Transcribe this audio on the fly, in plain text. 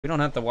We don't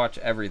have to watch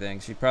everything.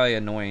 She's probably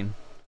annoying.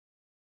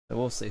 So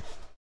we'll see.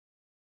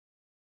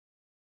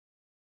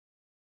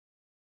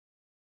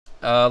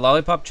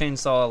 Lollipop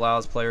Chainsaw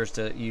allows players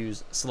to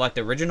select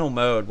original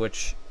mode,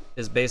 which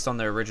is based on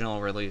the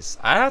original release.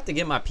 I have to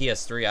get my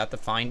PS3. I have to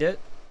find it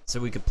so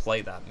we could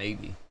play that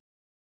maybe.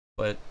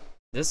 But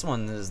this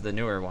one is the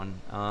newer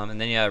one. And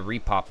then you have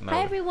RePOP mode.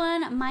 Hi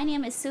everyone, my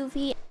name is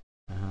Sophie.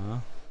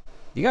 Why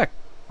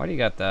do you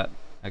got that?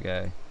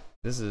 Okay.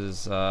 This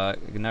is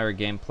another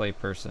gameplay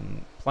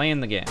person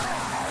playing the game.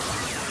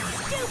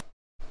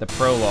 The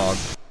prologue.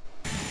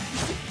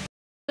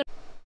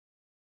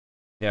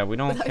 Yeah, we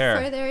don't care.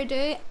 Without further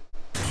ado.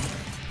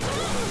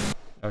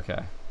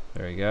 Okay,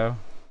 there you go.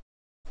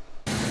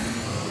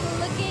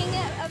 Looking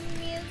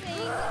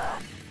amazing.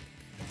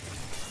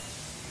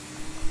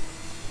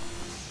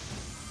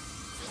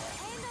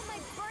 And on my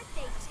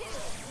birthday too.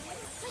 I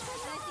think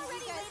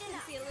you guys can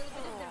see a little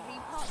bit of the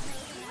RePOP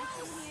mode in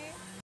action here.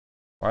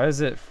 Why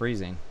is it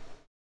freezing?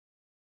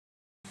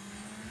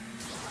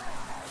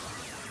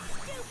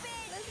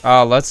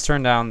 Oh, let's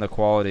turn down the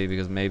quality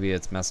because maybe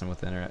it's messing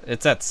with the internet.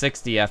 It's at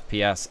 60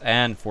 FPS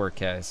and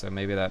 4K, so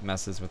maybe that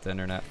messes with the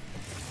internet.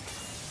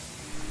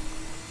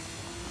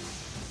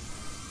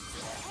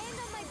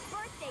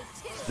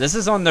 This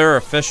is on their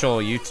official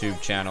YouTube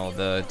channel,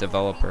 the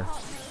developer.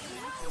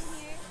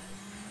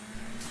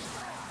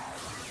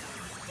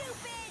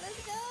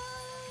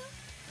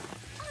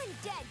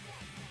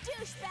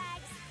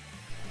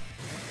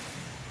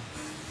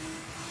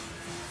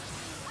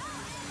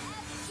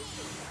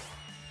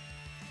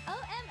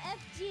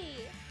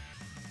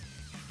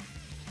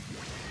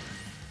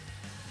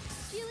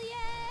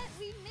 Juliet,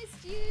 we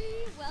missed you.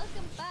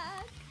 Welcome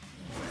back.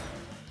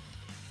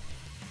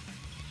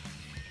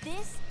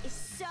 This is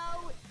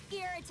so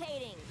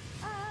irritating.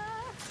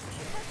 I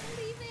can't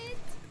believe it.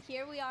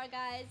 Here we are,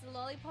 guys.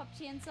 Lollipop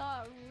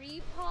Chainsaw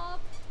RePOP,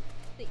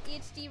 the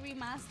HD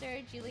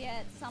remaster.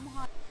 Juliet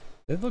somehow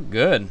They look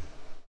good.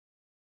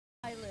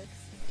 looks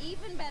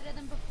even better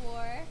than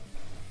before.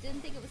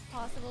 Didn't think it was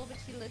possible, but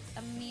she looks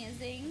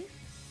amazing.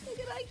 Look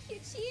at how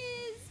cute she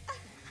is.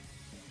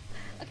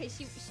 Okay,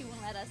 she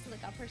won't let us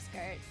look up her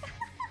skirt.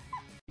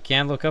 You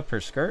can't look up her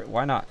skirt?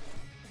 Why not?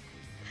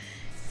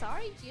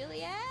 Sorry,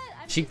 Juliet.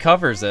 She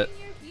covers it.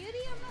 Your beauty.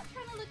 I'm not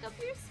trying to look up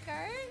your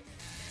skirt.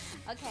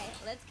 Okay,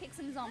 let's kick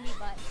some zombie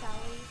butt, shall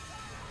we?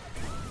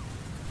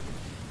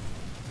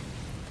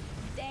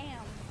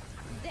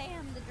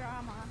 Damn the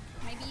drama.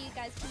 Maybe you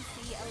guys can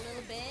see a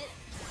little bit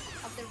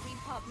of the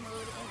RePOP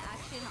mode in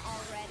action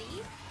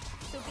already.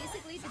 So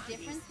basically the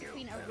difference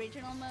between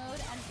original mode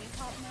and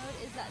RePOP mode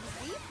is that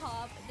in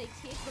RePOP, they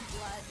take the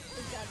blood,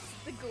 the guts,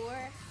 the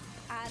gore,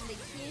 and they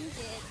change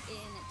it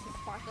into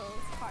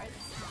sparkles,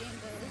 hearts,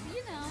 rainbows,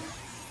 you know.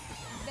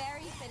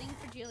 Very fitting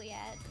for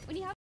Juliet. When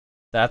you have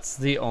That's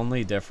the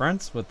only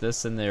difference with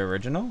this and the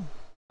original?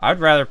 I'd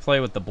rather play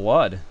with the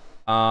blood.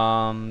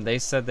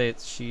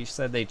 She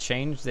said they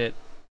changed it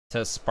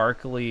to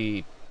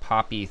sparkly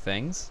poppy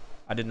things.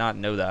 I did not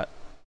know that.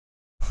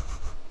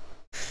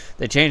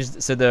 They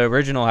changed, so the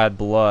original had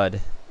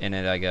blood in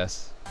it, I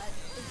guess. the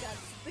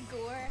guts, the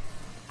gore,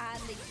 and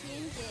they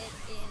change it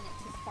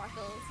into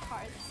sparkles,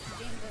 hearts,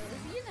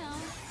 rainbows, you know.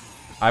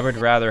 I would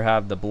rather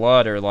have the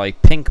blood or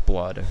like pink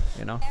blood,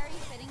 you know? Very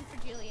fitting for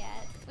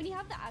Juliet. When you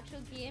have the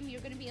actual game,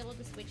 you're going to be able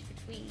to switch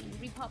between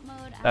RePOP mode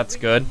and That's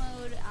original good.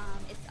 mode.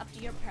 It's up to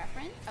your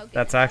preference. Okay.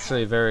 That's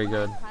actually very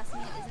good.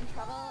 Classmate is in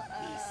trouble.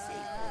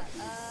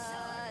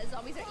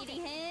 Zombies are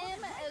eating him.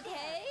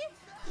 Okay.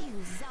 You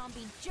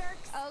zombie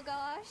jerks. Oh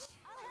gosh.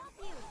 I'll help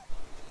you.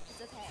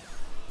 It's okay.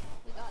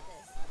 We got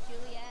this.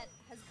 Juliet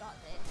has got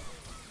this.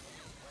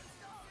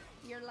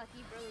 You're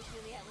lucky, bro.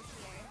 Juliet was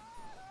here.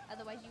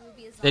 Otherwise, you would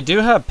be a zombie. They do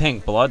have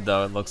pink blood,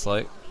 though, it looks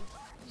like.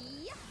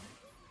 Yeah.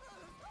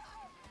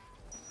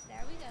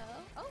 There we go.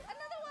 Oh,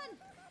 another one.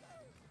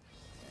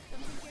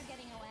 Don't think you're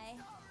getting away.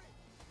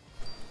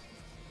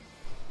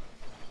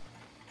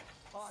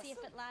 See if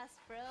it lasts,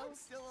 bro. I'm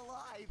still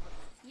alive.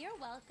 You're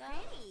welcome.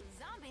 Hey,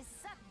 zombies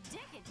suck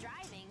dick at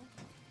driving.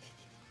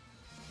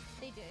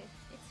 They do.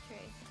 It's true.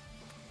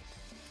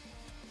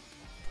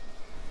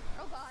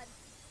 Oh god.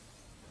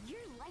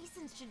 Your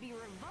license should be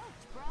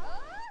revoked, bro.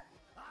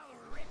 I'll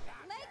rip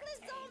out Legless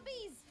that tape.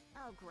 zombies!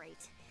 Oh, great.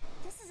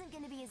 This isn't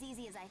gonna be as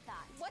easy as I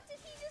thought. What did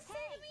he just say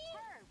to me?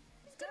 Herb,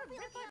 it's gonna be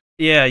like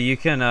Yeah, you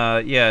can,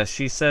 yeah,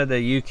 she said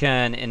that you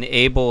can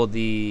enable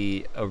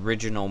the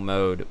original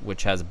mode,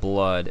 which has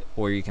blood,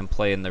 or you can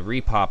play in the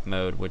RePOP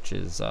mode, which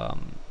is,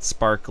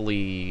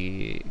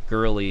 sparkly,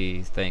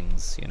 girly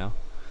things, you know,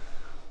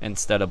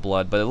 instead of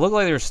blood. But it looked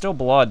like there's still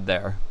blood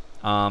there,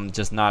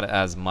 just not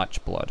as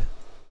much blood.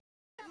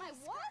 My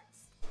what?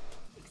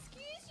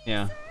 Excuse you,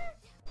 Yeah. sir?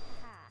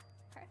 Ah,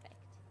 perfect.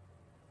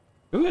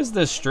 Who is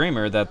this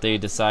streamer that they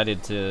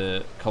decided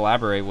to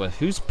collaborate with?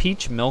 Who's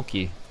Peach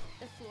Milky?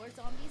 The floor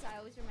zombies, I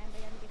always remember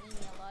them giving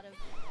me a lot of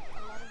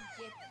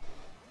jip.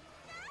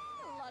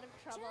 A lot of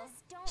trouble.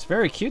 just don't. It's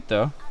very cute,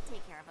 though. I'll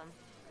take care of him.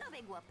 No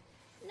big whoop.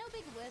 No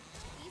big whip.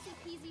 Easy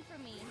peasy for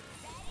me.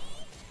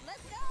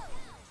 Let's go!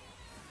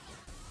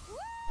 Woo!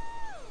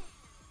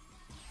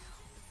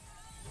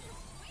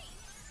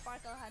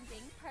 sparkle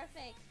hunting.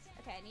 Perfect.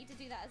 Okay, I need to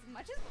do that as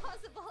much as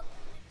possible.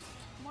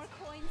 More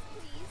coins,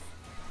 please.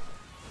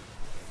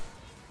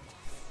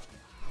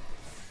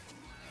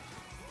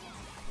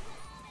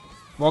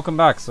 Welcome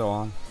back, so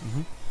on. Did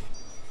we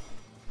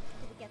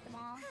get them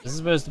all? This is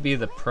supposed to be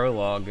the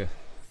prologue,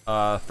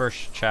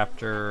 first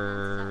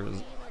chapter,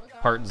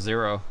 part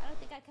 0. I don't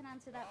think I can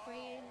answer that for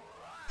you.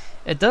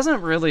 It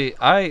doesn't really.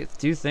 I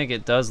do think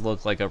it does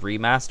look like a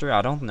remaster.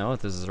 I don't know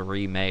if this is a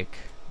remake.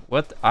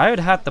 What I would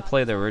have to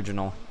play the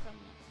original,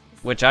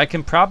 which I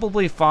can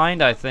probably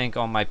find, I think,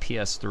 on my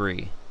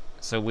PS3.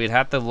 So we'd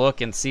have to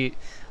look and see.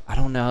 I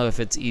don't know if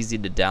it's easy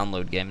to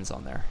download games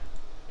on there.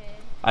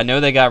 I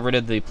know they got rid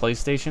of the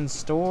PlayStation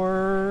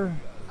Store,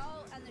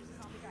 Oh, and there's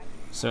a zombie dragon.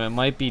 so it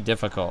might be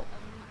difficult.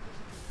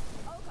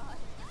 Oh god.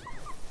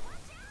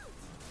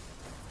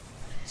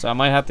 So I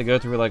might have to go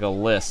through like a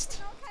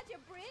list. She cannot catch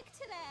a brick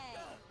today.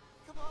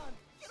 Come on.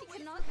 She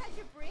cannot catch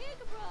a brick,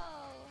 bro.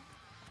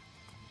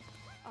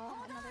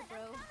 Oh, another bro.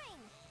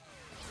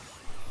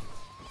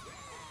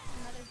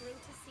 Another bro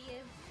to see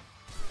him.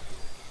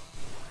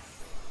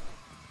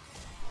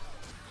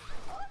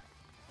 Oh.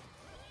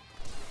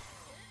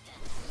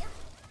 Yeah.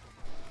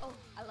 Oh,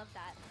 I love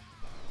that.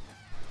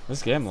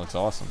 This game looks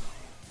awesome.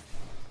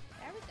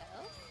 There we go.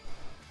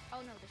 Oh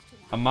no, there's two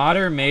A more.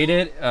 modder made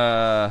it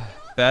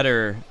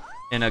better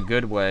in a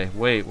good way.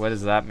 Wait, what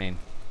does that mean?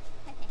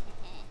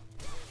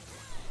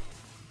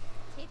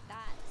 Take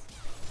that.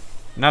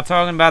 You're not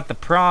talking about the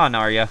prawn,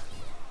 are ya?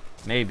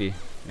 Maybe.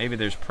 Maybe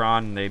there's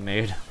prawn they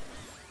made.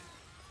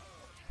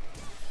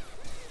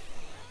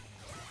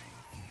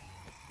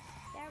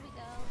 There we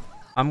go.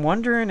 I'm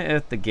wondering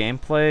if the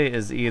gameplay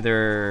is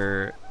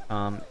either,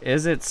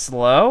 is it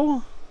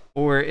slow?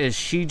 Or is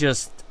she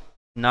just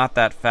not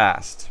that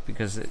fast?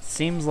 Because it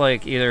seems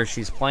like either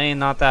she's playing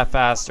not that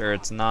fast or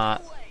it's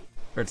not,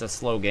 or it's a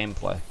slow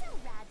gameplay. So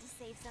rad to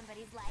save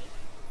somebody's life.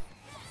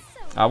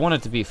 So I want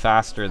it to be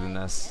faster than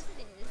this.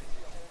 Yes, it is.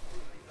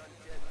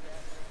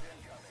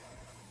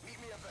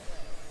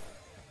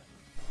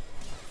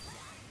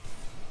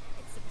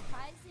 It's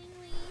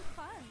surprisingly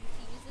fun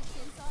to use a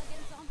chainsaw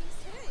against zombies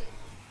too,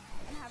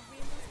 and have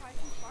rainbows,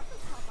 hearts, and sparkles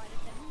pop out of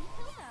them when you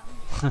kill them.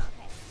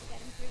 Okay, we get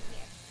him through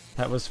here.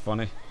 That was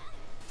funny.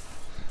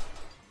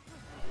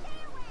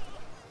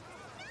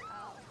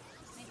 Oh,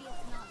 maybe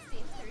it's not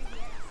safe through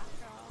here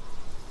after all.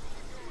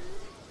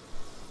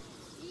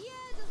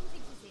 Yeah, it doesn't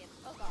think he's safe.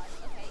 Oh god.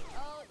 Okay.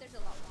 Oh, there's a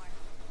lot more.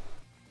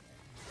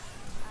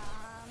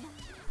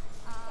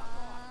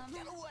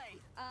 Get away!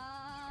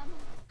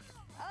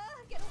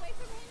 Get away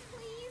from him,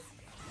 please.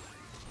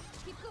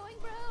 Keep going,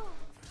 bro.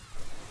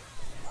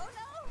 Oh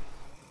no.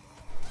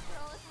 They're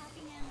all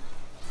attacking him.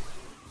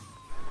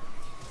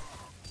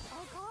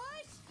 Oh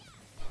gosh.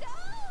 No.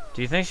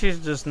 Do you think she's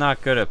just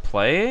not good at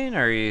playing,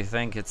 or you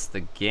think it's the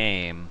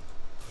game?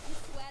 I'm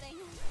sweating.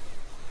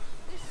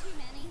 There's too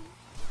many.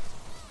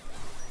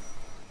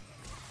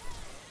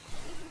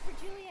 Even for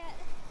Juliet.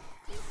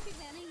 There's too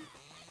many.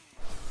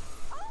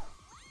 Oh!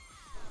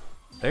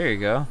 There you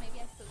go. Maybe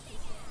I spoke too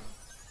soon.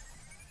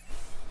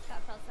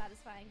 That felt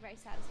satisfying. Very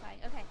satisfying.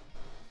 Okay.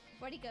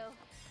 Where'd he go?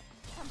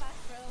 Come back,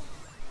 bro.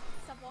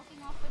 Stop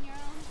walking off on your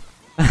own.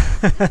 There's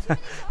too many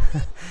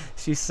zombies.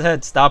 She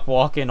said, "Stop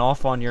walking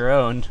off on your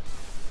own."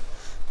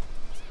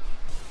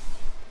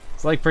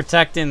 It's like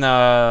protecting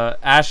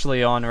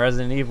Ashley on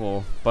Resident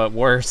Evil, but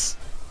worse.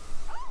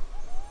 Okay,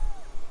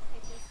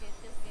 feels good,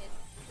 feels good.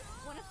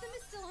 One of them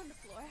is still on the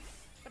floor,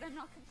 but I'm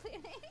not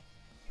complaining.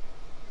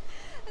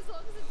 As long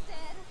as it's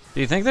dead.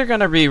 Do you think they're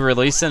gonna be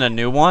releasing a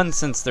new one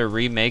since they're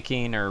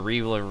remaking or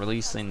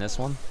re-releasing this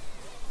one?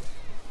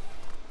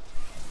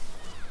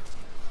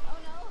 Oh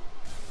no.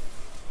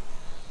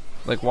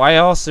 Like, why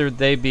else would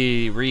they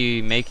be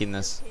remaking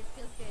this? It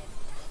feels good.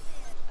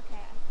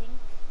 Okay, I think.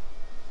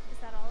 Is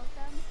that all of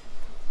them?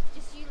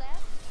 Just you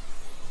left?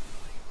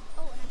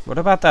 Oh, and What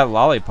about that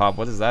lollipop?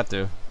 What does that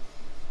do?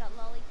 that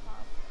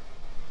lollipop.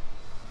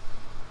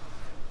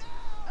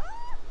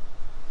 Ah!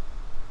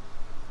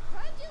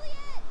 Run,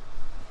 Juliet!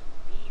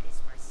 Speed is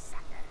for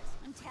suckers.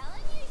 I'm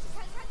telling you, she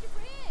can't catch a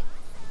brick.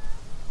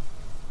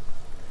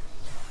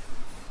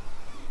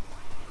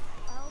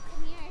 Oh,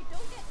 come here.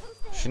 Don't get close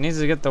to She him. needs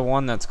to get the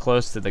one that's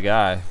close to the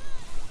guy.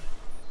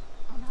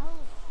 Oh no.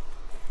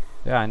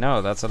 Yeah, I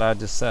know. That's what I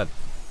just said.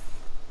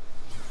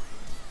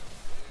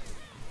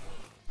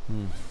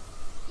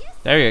 Yes,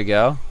 There you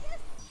go.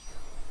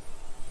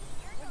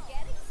 we're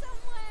getting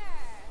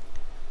somewhere.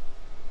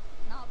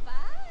 Not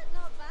bad,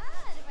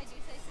 if I do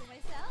say so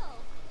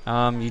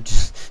myself. You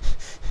just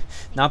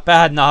not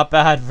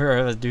bad for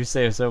her to do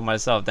say so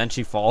myself. Then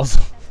she falls.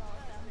 That's all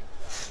of them.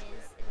 It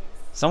is.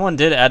 Someone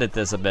did edit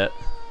this a bit,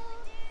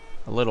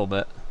 a little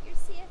bit. You're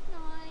safe now.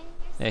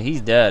 You're Yeah, safe.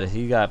 he's dead.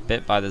 He got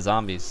bit by the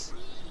zombies.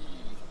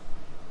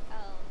 Oh,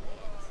 wait.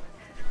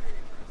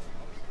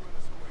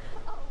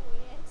 Oh,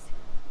 wait.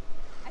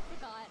 I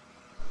forgot.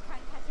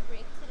 Can't catch a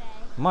break today.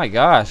 Oh my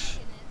gosh.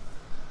 Goodness.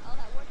 All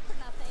that work for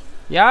nothing.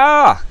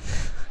 Yeah.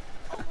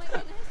 Oh my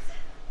goodness.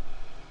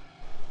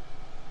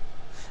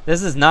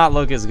 This does not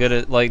look as good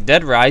as like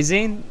Dead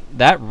Rising.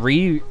 That's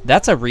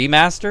a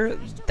remaster.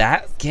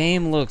 That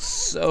game looks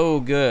so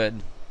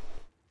good.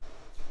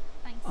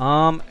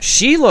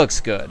 She looks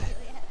good.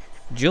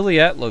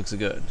 Juliet looks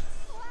good.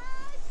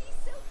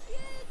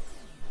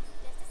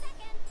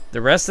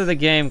 The rest of the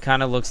game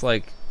kind of looks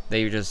like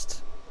they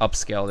just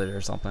upscaled it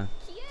or something.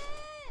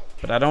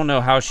 But I don't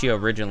know how she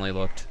originally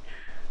looked.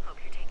 Hope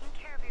you're taking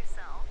care of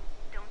yourself.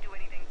 Don't do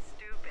anything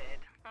stupid.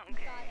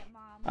 Okay.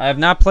 I have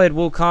not played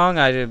Wukong.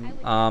 I did,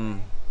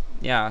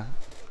 yeah.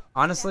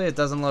 Honestly, it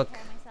doesn't look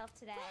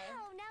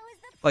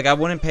like I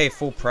wouldn't pay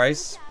full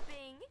price.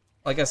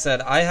 Like I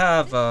said, I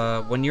have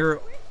when you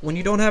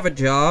don't have a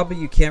job,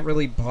 you can't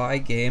really buy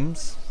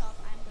games.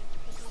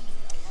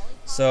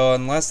 So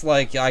unless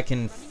like I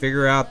can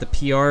figure out the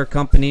PR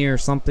company or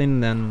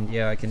something, then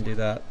yeah, I can do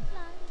that.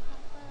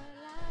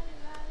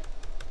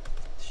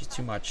 She's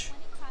too much.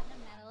 20 platinum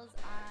medals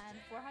and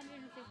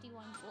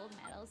 451 gold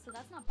medals, so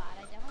that's not bad.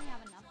 I definitely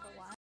have enough for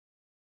one.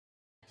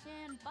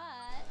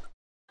 But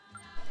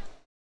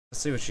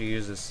Let's see what she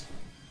uses.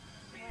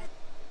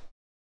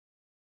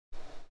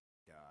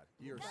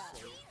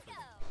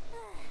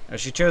 Oh,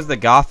 she chose the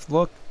goth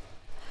look.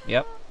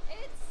 Yep.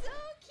 it's so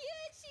cute.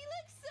 She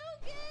looks so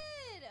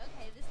good.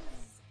 Okay, this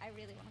is. I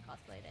really want to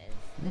cosplay this.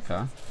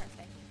 Okay. Is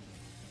perfect.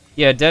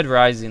 Yeah, Dead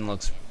Rising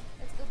looks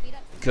Let's go beat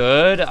up.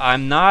 good.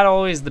 I'm not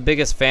always the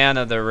biggest fan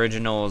of the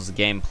original's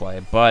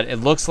gameplay, but it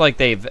looks like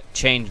they've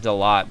changed a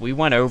lot. We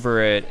went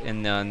over it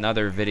in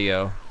another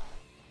video.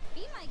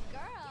 Be my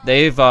girl.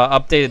 They've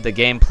updated the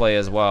gameplay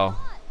as well,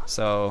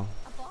 so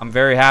I'm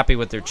very happy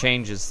with their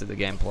changes to the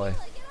gameplay. Get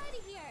out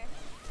of here.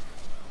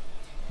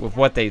 With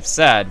what they've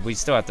said, we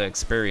still have to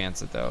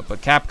experience it though,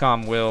 but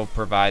Capcom will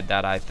provide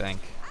that, I think.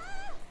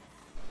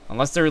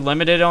 Unless they're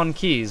limited on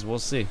keys, we'll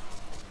see.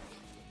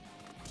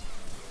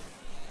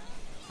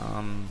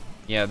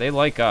 Yeah, they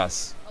like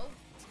us.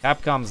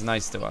 Capcom's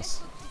nice to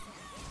us.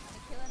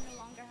 Mikila no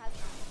longer has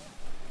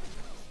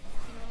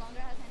She no longer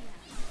has any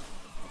hands.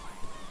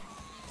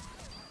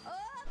 Oh,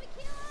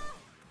 Mikila!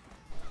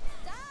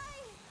 Die!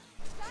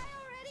 Die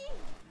already!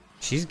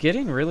 She's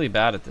getting really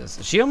bad at this.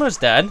 Is she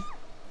almost dead? Bruh,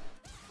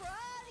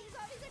 these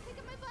zombies are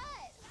kicking my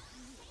butt!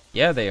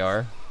 Yeah, they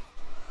are.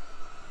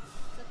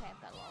 It's okay, I've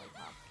got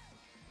Lollipop.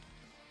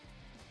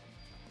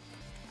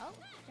 Oh,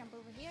 jump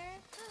over here.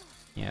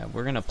 Yeah,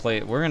 we're gonna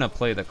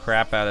play the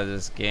crap out of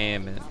this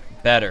game and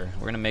better.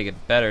 We're gonna make it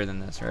better than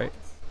this, right?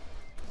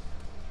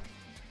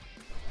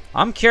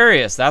 I'm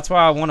curious. That's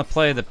why I want to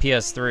play the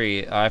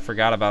PS3. I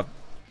forgot about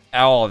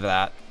all of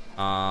that.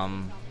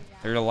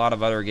 There's a lot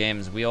of other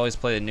games. We always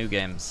play the new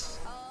games.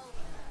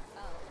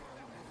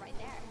 Right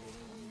there.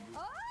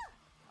 Oh!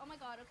 Oh my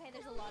god, okay,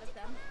 there's a lot of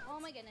them.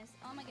 Oh my goodness,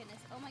 oh my goodness,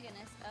 oh my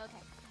goodness.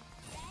 Okay.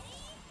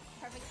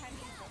 Perfect time to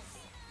use this.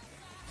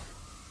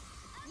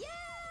 Yeah!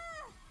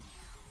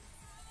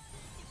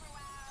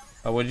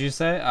 What did you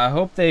say? I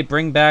hope they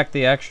bring back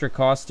the extra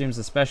costumes,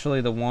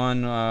 especially the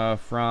one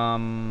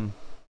from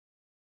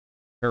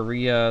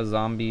Korea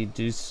Zombie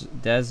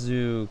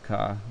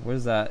Dezuka. What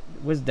is that?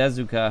 What's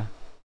Dezuka?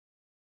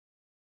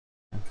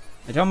 You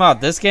talking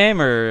about this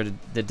game or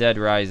the Dead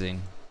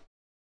Rising?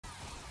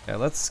 Okay,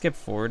 let's skip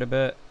forward a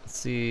bit. Let's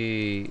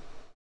see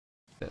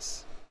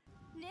this.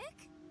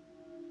 Nick?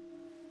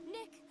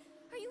 Nick,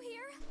 are you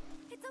here?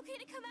 It's okay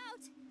to come out.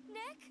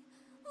 Nick?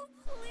 Oh,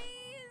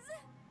 please.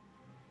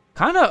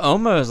 Kind of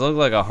almost look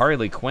like a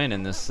Harley Quinn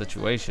in this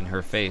situation.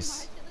 Her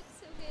face. It looks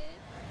so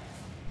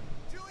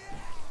good.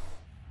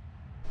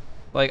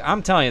 Like,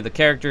 I'm telling you, the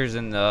characters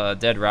in the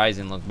Dead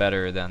Rising look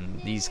better than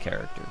these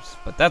characters.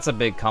 But that's a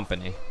big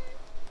company.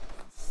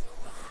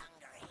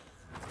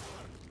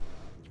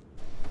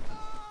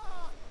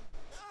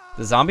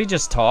 The zombie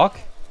just talk?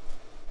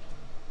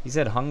 He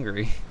said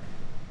hungry.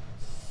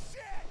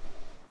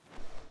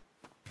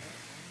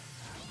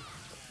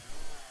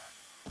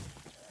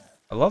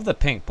 I love the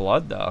pink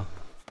blood, though.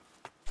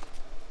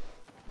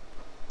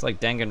 It's like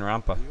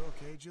Danganronpa. Are you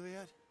okay,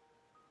 Juliet?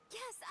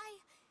 Yes,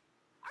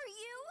 are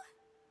you?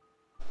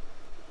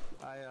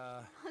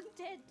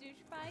 Undead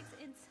douchebags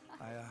inside.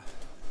 I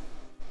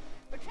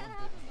We're trying to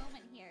have a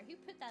moment here. Who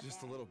put that just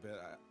a there? little bit.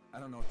 I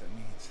don't know what that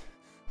means.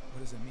 What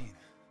does it mean?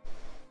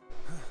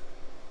 Oh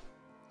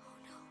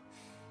no,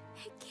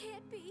 it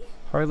can't be.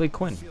 Harley I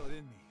Quinn. feel it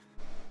in me.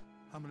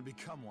 I'm gonna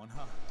become one,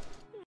 huh?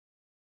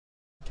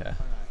 Okay. All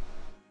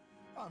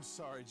right. I'm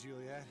sorry,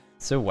 Juliet.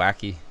 So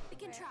wacky. We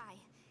can try.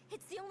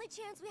 It's the only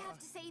chance we have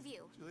to save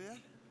you. Juliet?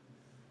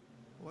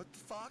 What the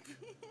fuck?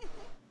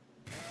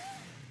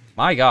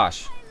 My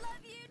gosh. I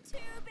love you too,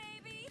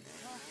 baby.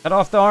 Cut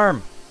off the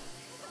arm.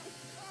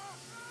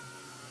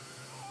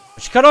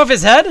 Did she cut off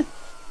his head?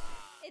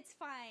 It's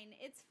fine.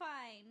 It's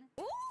fine.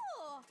 Ooh!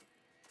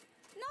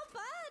 Not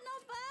bad,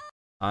 not bad.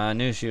 I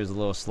knew she was a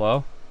little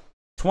slow.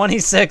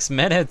 26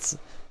 minutes.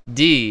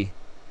 D.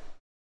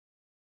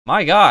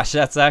 My gosh,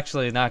 that's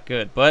actually not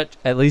good. But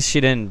at least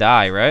she didn't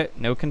die, right?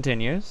 No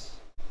continues.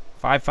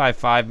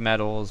 555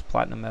 medals,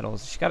 platinum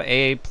medals. She got an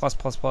A+++,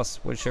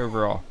 which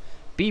overall?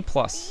 B+. B,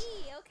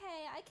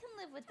 okay, I can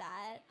live with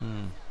that.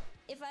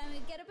 If I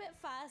get a bit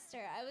faster,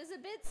 faster. I was a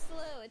bit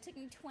slow. It took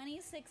me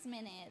 26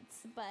 minutes,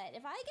 but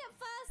if I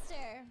get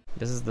faster...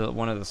 This is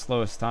one of the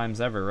slowest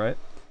times ever, right?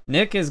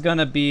 Nick is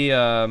gonna be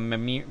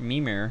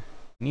Mimir.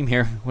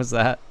 Mimir, what's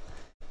that?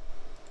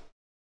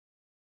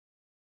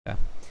 Yeah.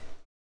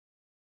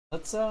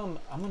 Let's I'm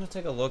gonna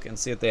take a look and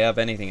see if they have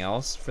anything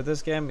else for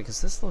this game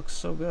because this looks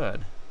so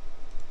good.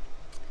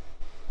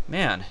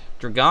 Man,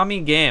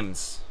 Dragami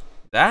Games.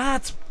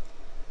 That's...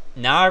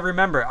 Now I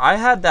remember, I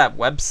had that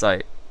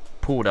website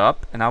pulled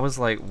up, and I was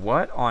like,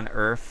 what on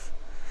earth?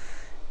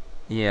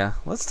 Yeah,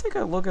 let's take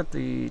a look at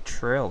the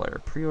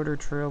trailer. Pre-order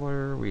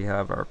trailer. We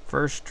have our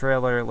first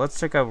trailer. Let's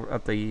check out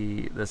at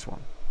this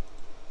one.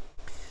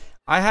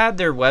 I had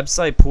their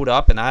website pulled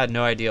up, and I had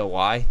no idea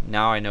why.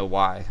 Now I know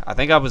why. I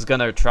think I was going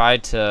to try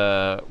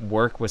to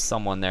work with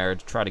someone there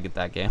to try to get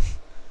that game.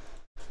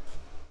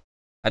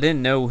 I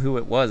didn't know who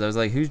it was. I was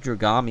like, who's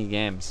Dragami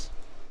Games?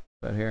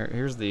 But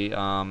here's the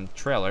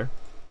trailer.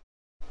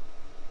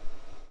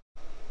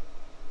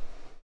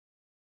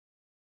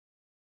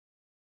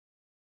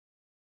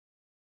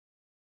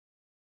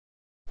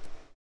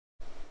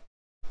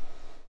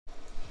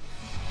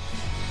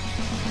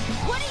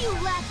 What are you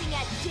laughing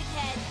at,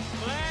 dickhead?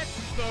 Let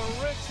the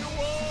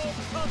ritual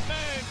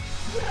commence!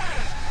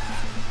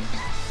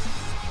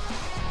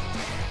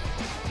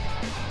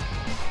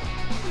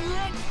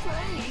 Let's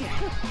play!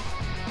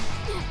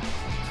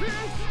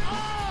 Piss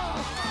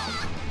off!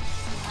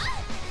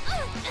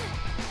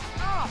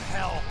 Oh,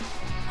 hell!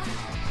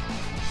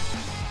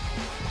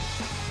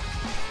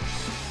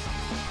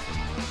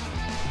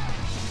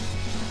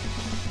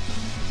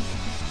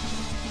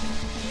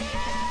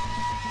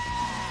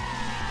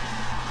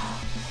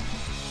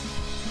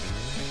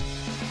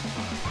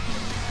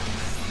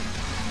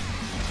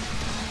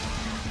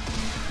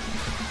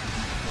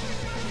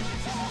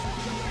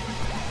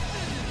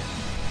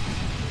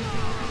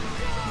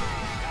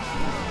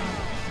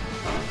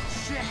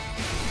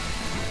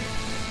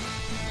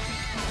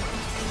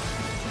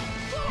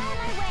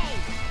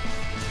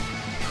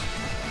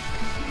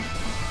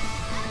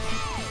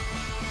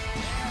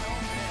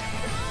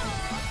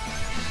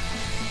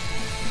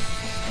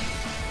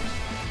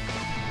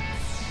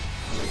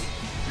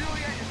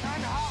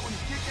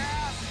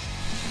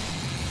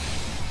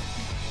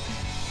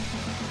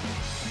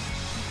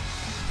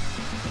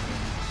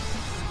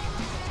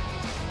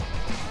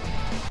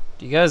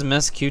 Do you guys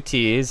miss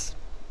QTEs?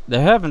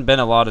 There haven't been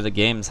a lot of the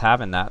games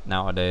having that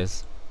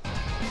nowadays.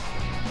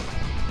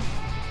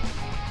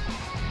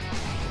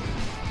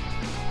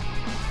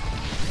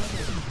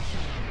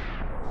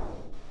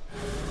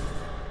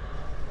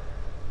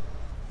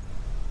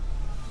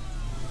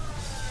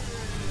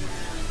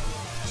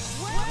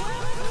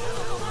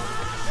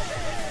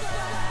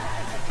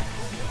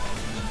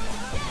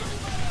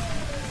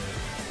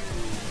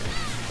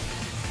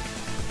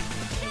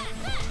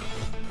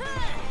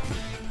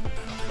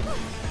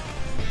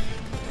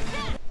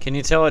 Can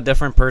you tell a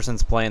different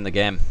person's playing the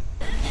game?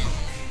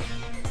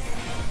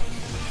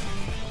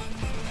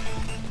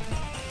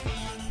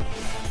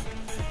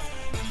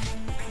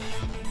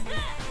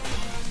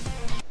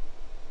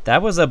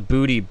 That was a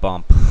booty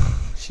bump.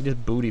 She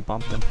just booty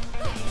bumped him.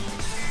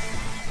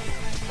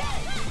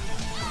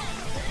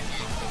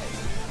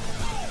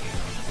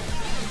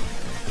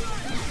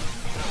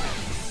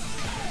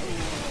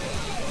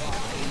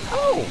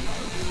 Oh!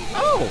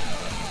 Oh!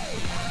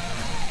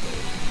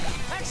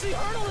 Actually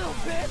hurt a little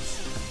bit!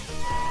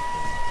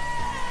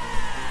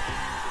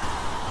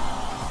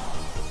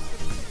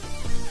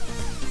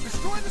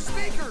 Destroy the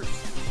speakers!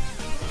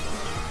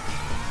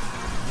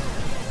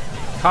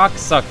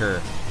 Cocksucker.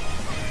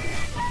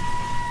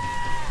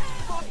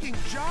 Fucking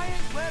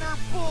giant letter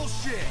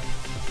bullshit!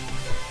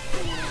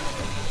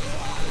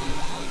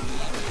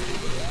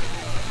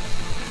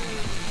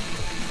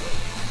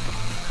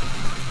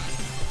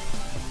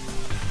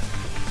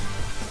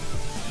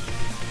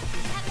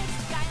 That makes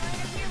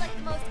Skylander appear like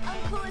the most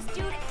uncoolest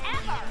dude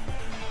ever!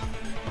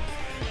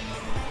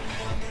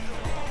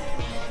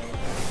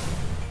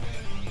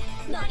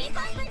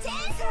 Lollipop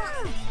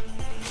Chainsaw!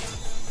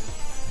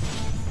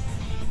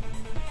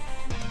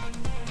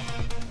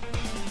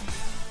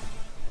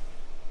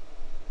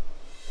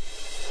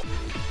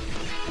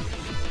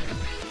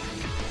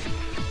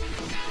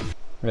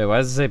 Wait, why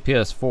does it say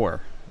PS4?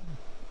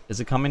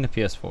 Is it coming to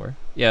PS4?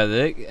 Yeah,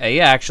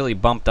 they actually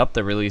bumped up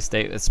the release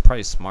date. It's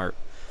probably smart.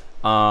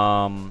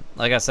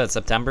 Like I said,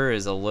 September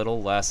is a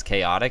little less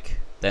chaotic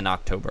than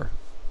October.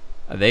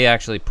 They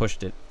actually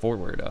pushed it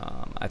forward,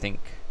 I think,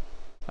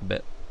 a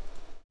bit.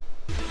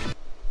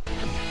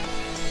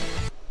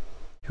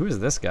 Who is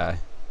this guy?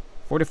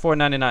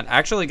 $44.99.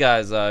 Actually,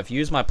 guys, if you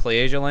use my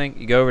PlayAsia link,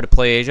 you go over to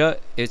PlayAsia,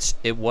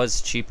 it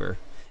was cheaper.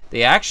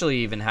 They actually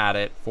even had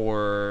it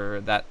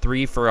for that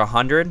 3 for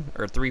 $100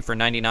 or 3 for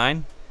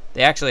 $99.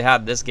 They actually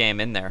had this game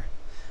in there.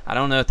 I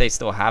don't know if they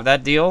still have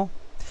that deal,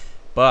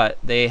 but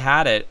they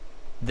had it.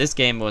 This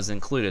game was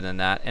included in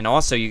that, and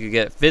also you could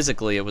get it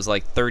physically. It was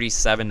like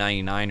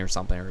 $37.99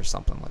 or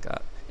something like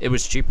that. It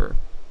was cheaper.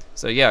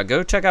 So yeah,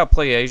 go check out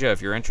PlayAsia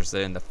if you're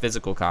interested in the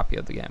physical copy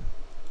of the game.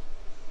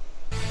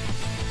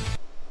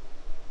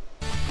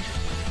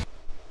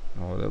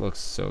 Oh, that looks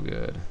so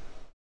good.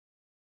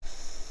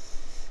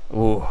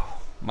 Oh,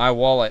 my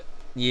wallet.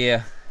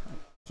 Yeah,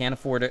 can't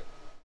afford it.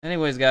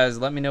 Anyways, guys,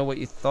 let me know what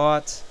you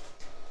thought.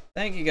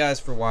 Thank you guys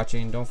for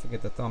watching. Don't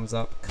forget to thumbs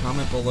up,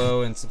 comment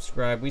below, and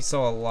subscribe. We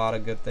saw a lot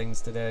of good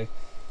things today.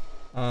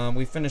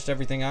 We finished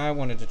everything I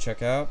wanted to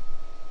check out.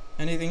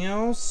 Anything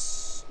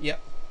else? Yep.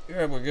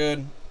 Yeah, we're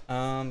good.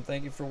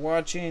 Thank you for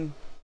watching.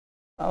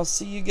 I'll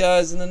see you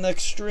guys in the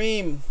next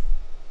stream.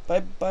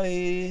 Bye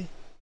bye.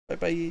 Bye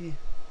bye.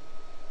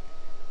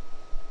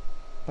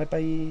 Bye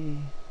bye.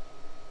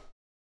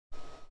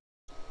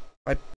 Bye.